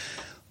acceptance.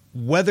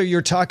 Whether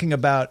you're talking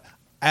about,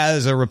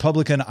 as a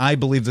Republican, I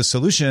believe the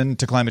solution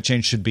to climate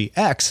change should be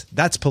X,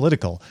 that's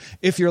political.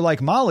 If you're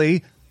like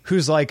Molly,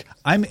 who's like,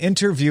 I'm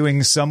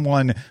interviewing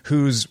someone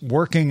who's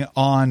working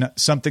on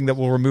something that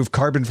will remove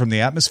carbon from the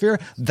atmosphere,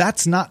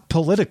 that's not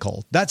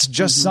political. That's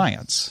just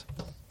science.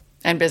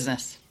 And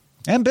business.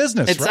 And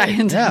business, it's right?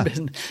 Science and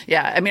business.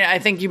 Yeah, I mean, I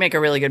think you make a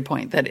really good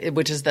point,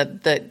 which is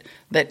that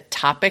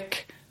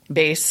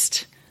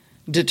topic-based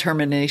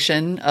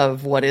determination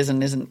of what is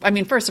and isn't. I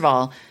mean, first of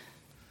all,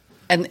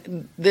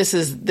 and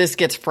this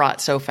gets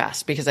fraught so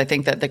fast because I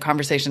think that the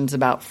conversations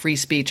about free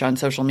speech on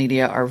social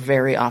media are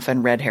very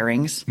often red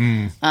herrings.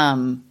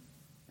 And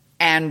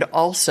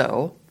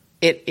also,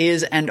 it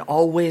is and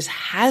always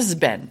has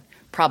been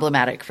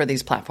problematic for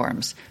these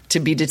platforms to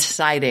be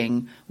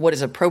deciding what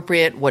is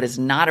appropriate, what is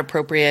not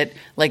appropriate,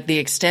 like the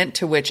extent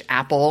to which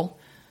Apple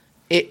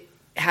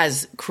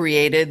has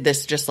created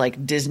this just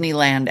like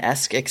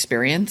Disneyland-esque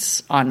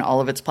experience on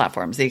all of its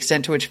platforms. The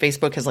extent to which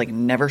Facebook has like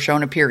never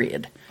shown a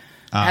period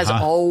has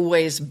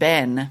always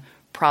been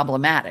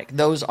problematic.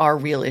 Those are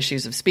real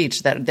issues of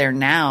speech that they're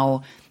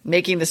now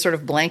making this sort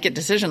of blanket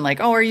decision like,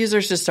 oh, our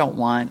users just don't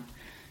want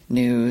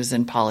news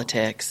and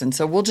politics. And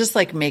so we'll just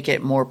like make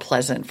it more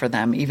pleasant for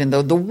them, even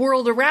though the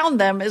world around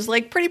them is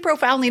like pretty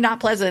profoundly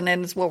not pleasant.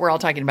 And it's what we're all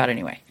talking about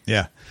anyway.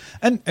 Yeah.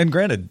 And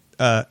granted,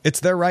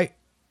 it's their right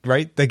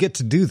right? They get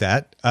to do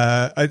that.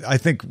 I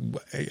think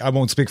I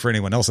won't speak for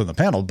anyone else on the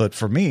panel, but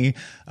for me,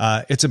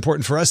 it's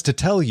important for us to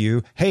tell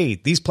you, hey,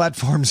 these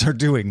platforms are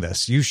doing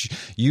this.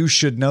 You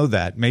should know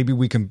that. Maybe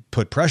we can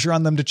put pressure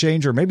on them to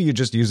change, or maybe you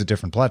just use a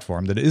different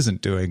platform that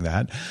isn't doing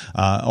that.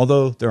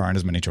 Although there aren't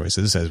as many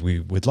choices as we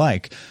would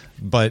like.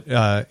 But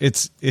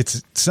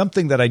it's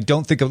something that I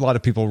don't think a lot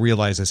of people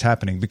realize is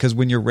happening, because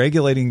when you're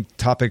regulating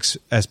topics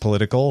as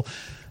political,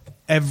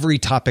 every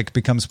topic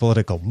becomes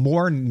political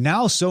more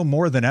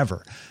than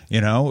ever.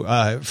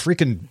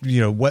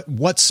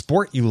 What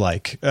sport you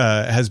like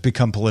has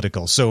become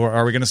political. So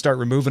are we going to start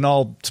removing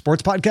all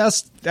sports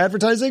podcast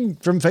advertising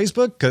from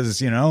Facebook?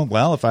 Because,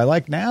 if I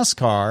like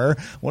NASCAR,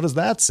 what does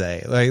that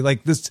say?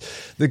 Like this,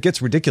 that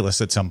gets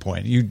ridiculous at some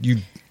point.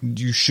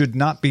 You should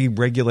not be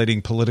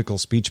regulating political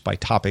speech by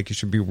topic. You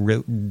should be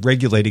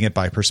regulating it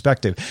by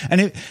perspective.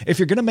 And if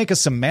you're going to make a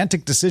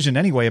semantic decision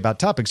anyway about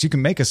topics, you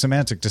can make a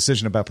semantic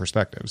decision about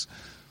perspectives.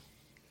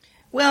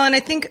 Well, and I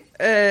think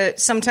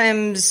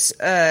sometimes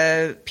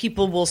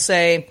people will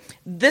say,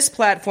 this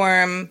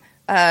platform,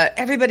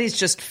 everybody's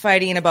just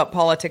fighting about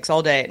politics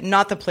all day.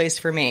 Not the place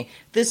for me.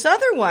 This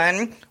other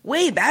one,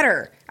 way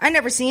better. I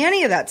never see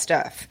any of that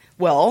stuff.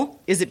 Well,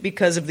 is it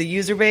because of the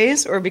user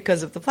base or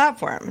because of the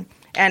platform?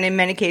 And in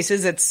many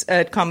cases, it's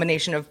a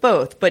combination of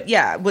both. But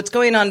yeah, what's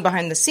going on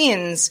behind the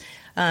scenes,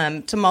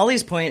 to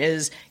Molly's point,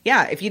 is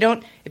if you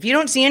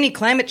don't see any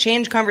climate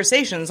change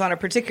conversations on a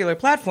particular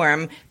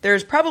platform,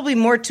 there's probably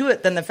more to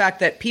it than the fact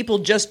that people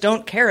just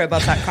don't care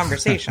about that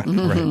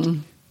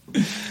conversation.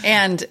 Right.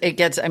 And it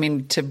gets,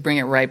 to bring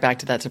it right back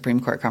to that Supreme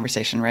Court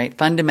conversation, right?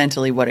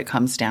 Fundamentally, what it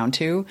comes down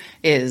to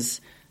is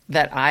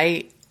that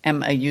I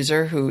am a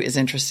user who is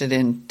interested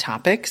in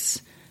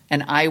topics,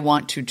 and I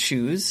want to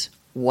choose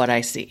what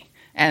I see.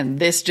 And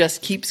this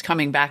just keeps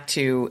coming back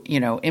to,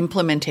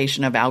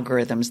 implementation of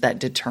algorithms that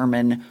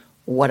determine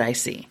what I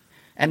see.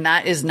 And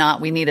that is not,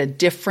 we need a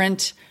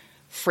different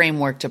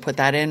framework to put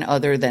that in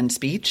other than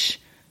speech,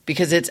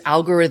 because it's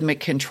algorithmic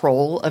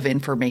control of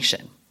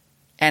information.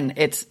 And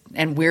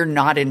we're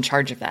not in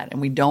charge of that,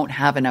 and we don't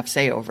have enough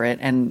say over it.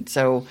 And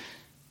so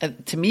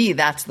to me,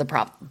 that's the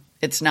problem.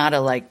 It's not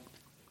I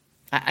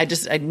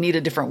need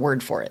a different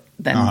word for it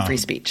than free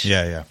speech.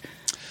 Yeah.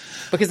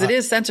 Because it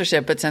is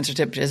censorship, but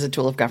censorship is a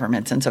tool of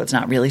government, and so it's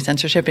not really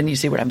censorship. And you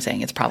see what I'm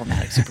saying? It's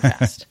problematic super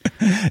fast.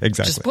 Exactly.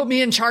 Just put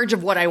me in charge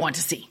of what I want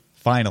to see.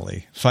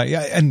 Finally.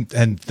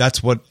 And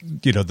that's what,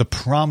 the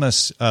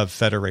promise of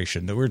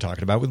federation that we were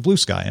talking about with Blue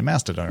Sky and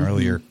Mastodon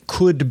earlier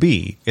could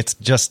be. It's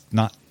just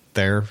not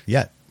there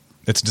yet.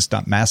 It's just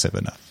not massive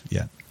enough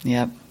yet.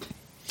 Yep.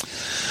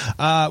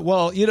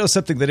 Well,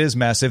 something that is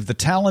massive, the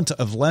talent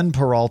of Len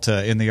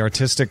Peralta in the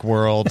artistic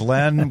world.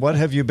 Len, what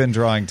have you been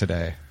drawing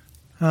today?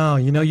 Oh,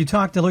 you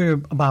talked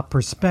earlier about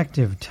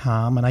perspective,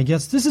 Tom, and I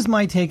guess this is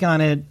my take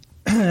on it.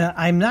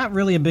 I'm not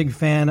really a big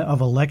fan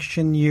of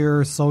election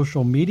year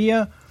social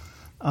media,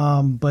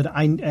 but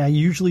I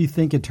usually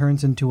think it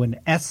turns into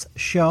an S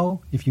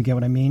show, if you get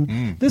what I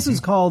mean. This is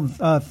called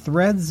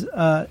Threads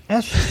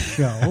S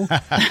show.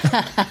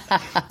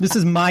 This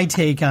is my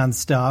take on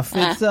stuff.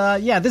 It's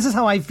this is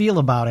how I feel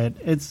about it.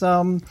 It's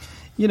there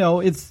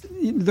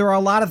are a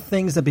lot of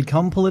things that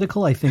become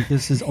political. I think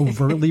this is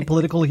overtly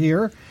political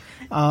here.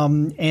 Poop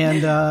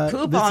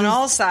on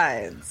all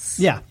sides.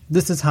 Yeah,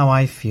 this is how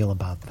I feel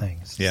about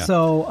things. Yeah.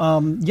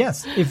 So,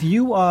 yes, if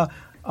you are,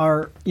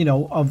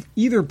 of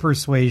either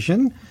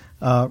persuasion,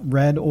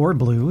 red or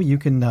blue, you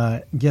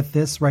can get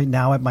this right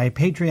now at my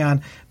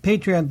Patreon,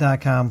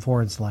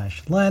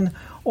 patreon.com/Len,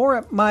 or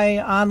at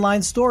my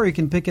online store. You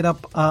can pick it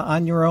up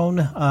on your own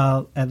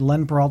at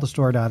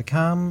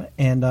lenperaltastore.com.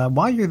 And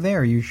while you're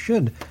there, you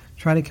should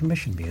try to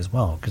commission me as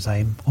well, because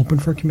I'm open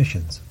for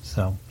commissions.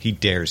 So he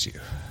dares you.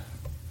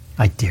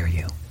 I dare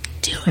you.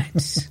 Do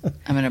it.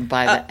 I'm going to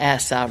buy the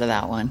S out of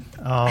that one.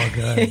 Oh,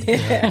 good.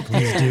 Yeah,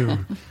 please do.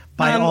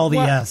 Buy all the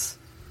S.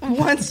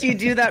 Once you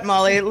do that,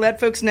 Molly,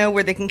 let folks know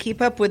where they can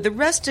keep up with the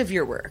rest of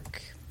your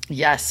work.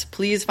 Yes,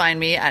 please find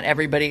me at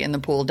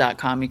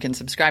everybodyinthepool.com. You can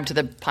subscribe to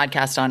the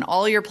podcast on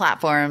all your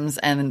platforms,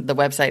 and the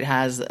website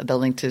has the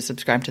link to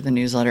subscribe to the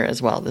newsletter as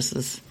well. This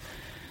is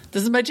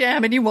my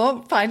jam, and you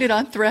won't find it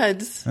on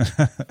Threads.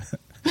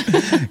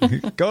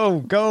 Go,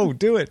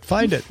 do it.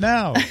 Find it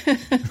now.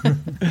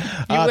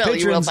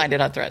 You will find it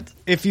on Threads.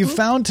 If you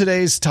found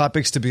today's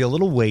topics to be a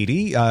little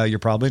weighty, you're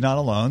probably not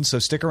alone. So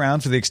stick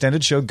around for the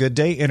extended show, Good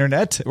Day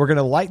Internet. We're going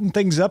to lighten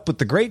things up with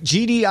the great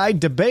GDI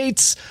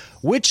debates.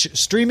 Which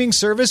streaming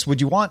service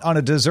would you want on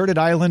a deserted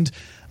island?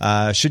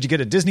 Should you get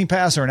a Disney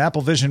Pass or an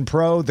Apple Vision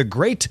Pro? The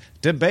great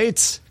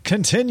debates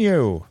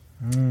continue.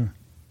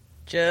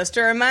 Just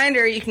a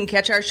reminder, you can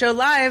catch our show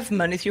live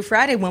Monday through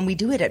Friday when we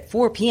do it at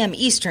 4 p.m.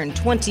 Eastern,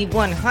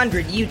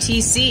 2100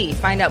 UTC.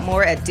 Find out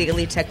more at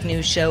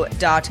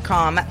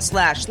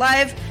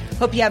dailytechnewsshow.com/live.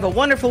 Hope you have a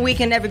wonderful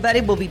weekend,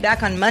 everybody. We'll be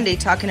back on Monday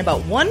talking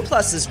about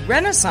OnePlus's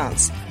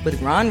renaissance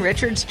with Ron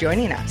Richards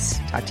joining us.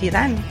 Talk to you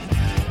then.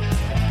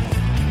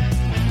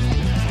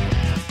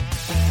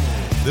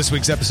 This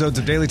week's episodes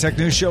of Daily Tech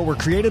News Show were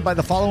created by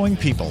the following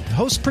people.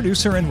 Host,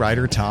 producer, and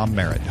writer Tom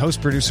Merritt.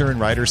 Host, producer, and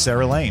writer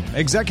Sarah Lane.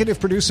 Executive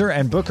producer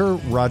and booker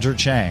Roger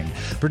Chang.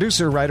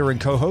 Producer, writer,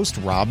 and co-host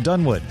Rob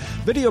Dunwood.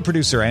 Video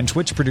producer and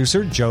Twitch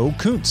producer Joe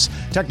Kuntz.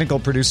 Technical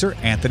producer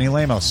Anthony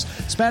Lemos.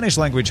 Spanish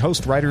language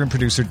host, writer, and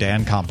producer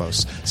Dan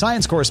Campos.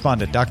 Science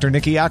correspondent Dr.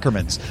 Nikki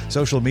Ackermans.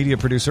 Social media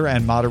producer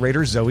and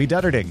moderator Zoe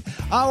Detterding.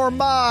 Our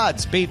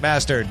mods,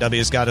 Beatmaster,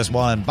 W.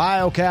 Scottus1,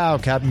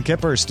 BioCow, Captain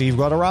Kipper, Steve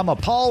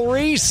Guadarrama, Paul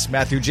Reese,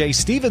 Matthew J.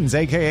 Stevens,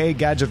 a.k.a.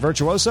 Gadget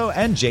Virtuoso,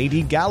 and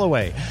J.D.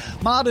 Galloway.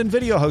 Mod and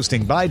video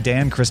hosting by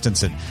Dan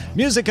Christensen.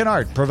 Music and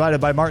art provided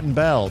by Martin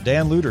Bell,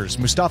 Dan Luders,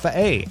 Mustafa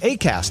A.,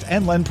 Acast,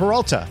 and Len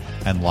Peralta.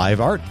 And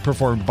live art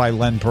performed by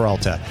Len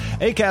Peralta.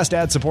 Acast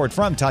ad support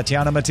from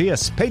Tatiana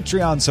Matias.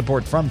 Patreon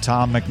support from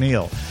Tom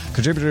McNeil.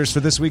 Contributors for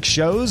this week's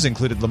shows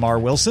included Lamar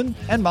Wilson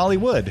and Molly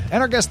Wood.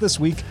 And our guest this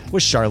week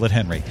was Charlotte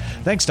Henry.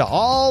 Thanks to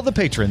all the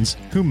patrons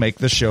who make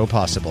the show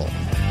possible.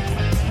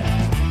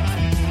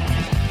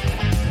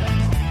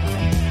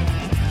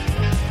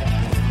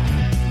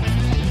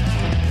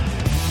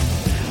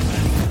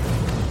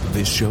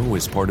 This show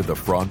is part of the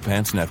Frog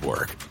Pants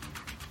Network.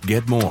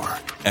 Get more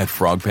at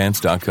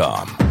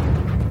frogpants.com.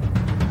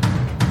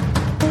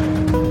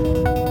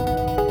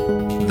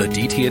 The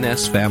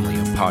DTNS family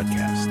of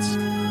podcasts,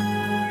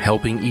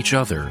 helping each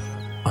other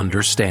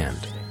understand.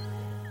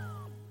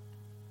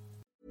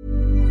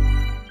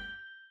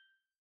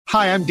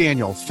 Hi, I'm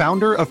Daniel,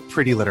 founder of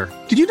Pretty Litter.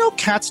 Did you know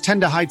cats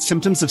tend to hide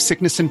symptoms of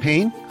sickness and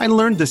pain? I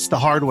learned this the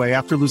hard way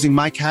after losing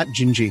my cat,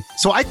 Gingy.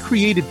 So I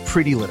created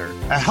Pretty Litter,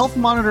 a health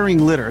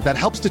monitoring litter that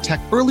helps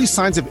detect early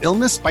signs of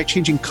illness by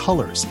changing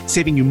colors,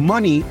 saving you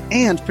money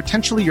and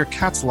potentially your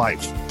cat's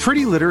life.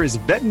 Pretty Litter is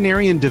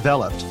veterinarian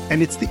developed,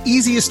 and it's the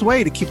easiest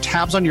way to keep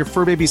tabs on your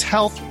fur baby's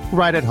health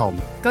right at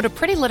home. Go to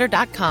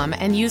prettylitter.com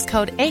and use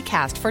code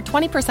ACAST for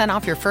 20%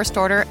 off your first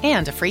order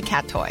and a free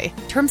cat toy.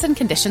 Terms and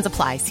conditions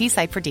apply. See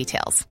site for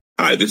details.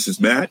 Hi, this is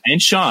Matt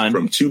and Sean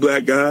from Two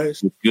Black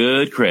Guys with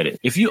Good Credit.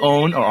 If you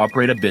own or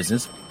operate a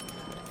business,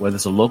 whether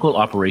it's a local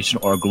operation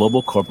or a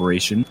global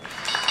corporation,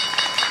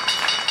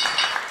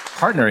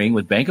 partnering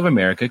with Bank of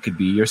America could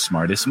be your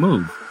smartest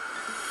move.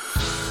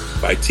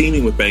 By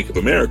teaming with Bank of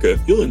America,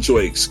 you'll enjoy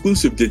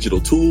exclusive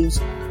digital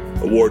tools,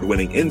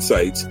 award-winning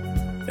insights,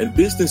 and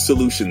business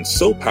solutions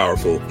so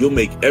powerful you'll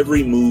make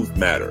every move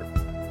matter.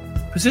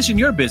 Position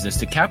your business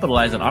to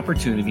capitalize on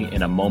opportunity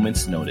in a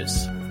moment's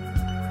notice.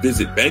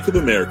 Visit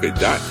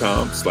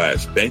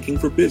bankofamerica.com/banking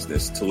for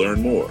business to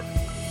learn more.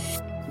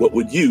 What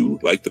would you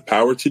like the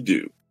power to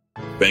do?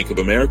 Bank of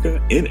America,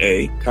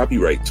 N.A.,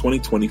 copyright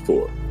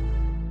 2024.